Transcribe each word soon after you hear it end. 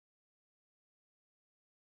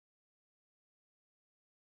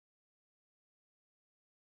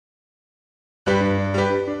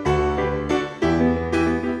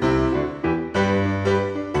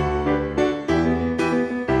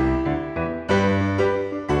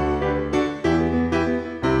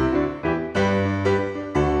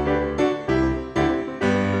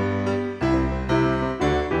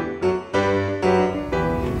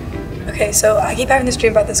Okay, so I keep having this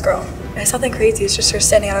dream about this girl. And it's nothing crazy, it's just her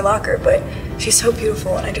standing at her locker, but she's so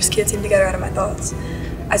beautiful and I just can't seem to get her out of my thoughts.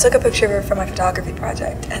 I took a picture of her for my photography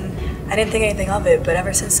project and I didn't think anything of it, but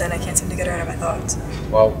ever since then I can't seem to get her out of my thoughts.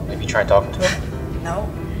 Well, have you tried talking to her? No.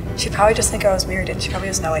 She'd probably just think I was weird and she probably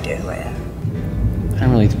has no idea who I am. I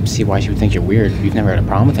don't really see why she would think you're weird. You've never had a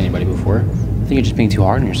problem with anybody before. I think you're just being too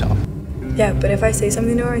hard on yourself. Yeah, but if I say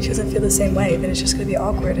something to her and she doesn't feel the same way, then it's just gonna be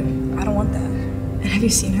awkward and I don't want that. And have you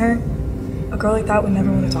seen her? A girl like that would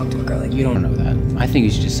never want to talk to a girl like You don't know that. I think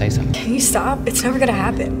you should just say something. Can you stop? It's never gonna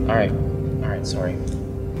happen. All right, sorry.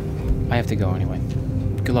 I have to go anyway.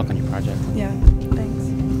 Good luck on your project. Yeah, thanks.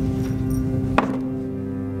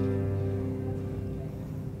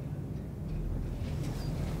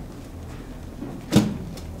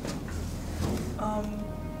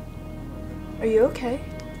 Are you okay?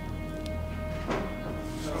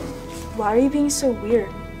 Why are you being so weird?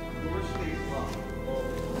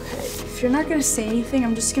 Okay, if you're not gonna say anything,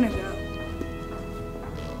 I'm just gonna go.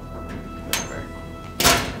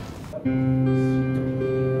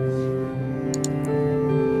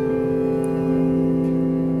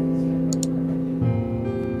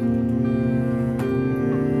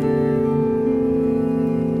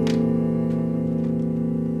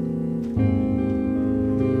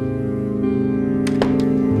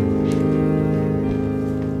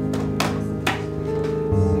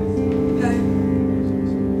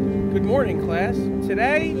 Good morning, class.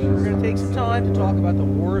 Today, we're going to take some time to talk about the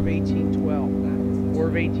War of 1812. The War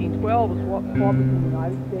of 1812 was fought between the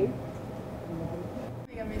United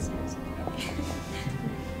States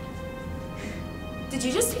Did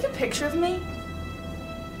you just take a picture of me?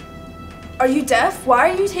 Are you deaf? Why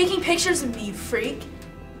are you taking pictures of me, you freak?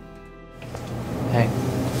 Hey.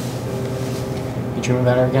 You dreaming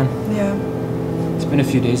about her again? Yeah. It's been a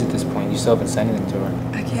few days at this point. You still haven't said anything to her.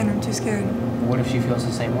 I can't, I'm too scared. What if she feels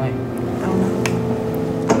the same way? I don't know.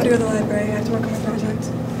 I'm gonna go to the library. I have to work on my project.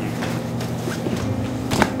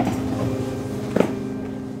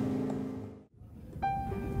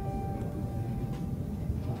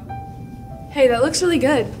 Hey, that looks really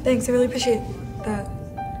good. Thanks, I really appreciate that.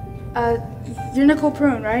 You're Nicole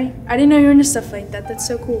Prone, right? I didn't know you were into stuff like that. That's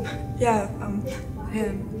so cool. Yeah, I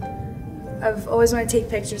am. I've always wanted to take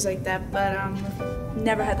pictures like that, but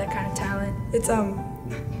never had that kind of talent. It's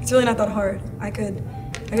really not that hard. I could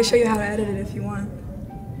show you how to edit it if you want.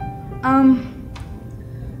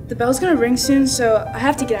 The bell's gonna ring soon, so I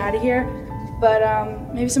have to get out of here, but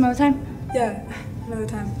maybe some other time? Yeah, another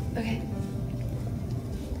time. Okay.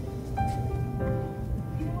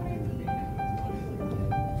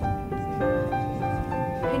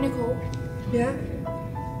 Hey, Nicole. Yeah?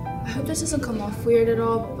 I hope this doesn't come off weird at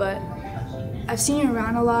all, but I've seen you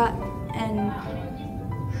around a lot, and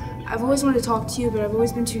I've always wanted to talk to you, but I've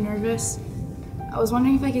always been too nervous. I was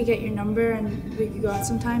wondering if I could get your number and we could go out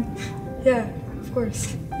sometime. Yeah, of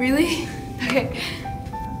course. Really? Okay.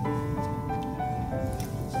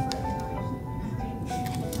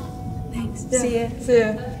 Thanks. See ya. See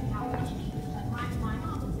ya.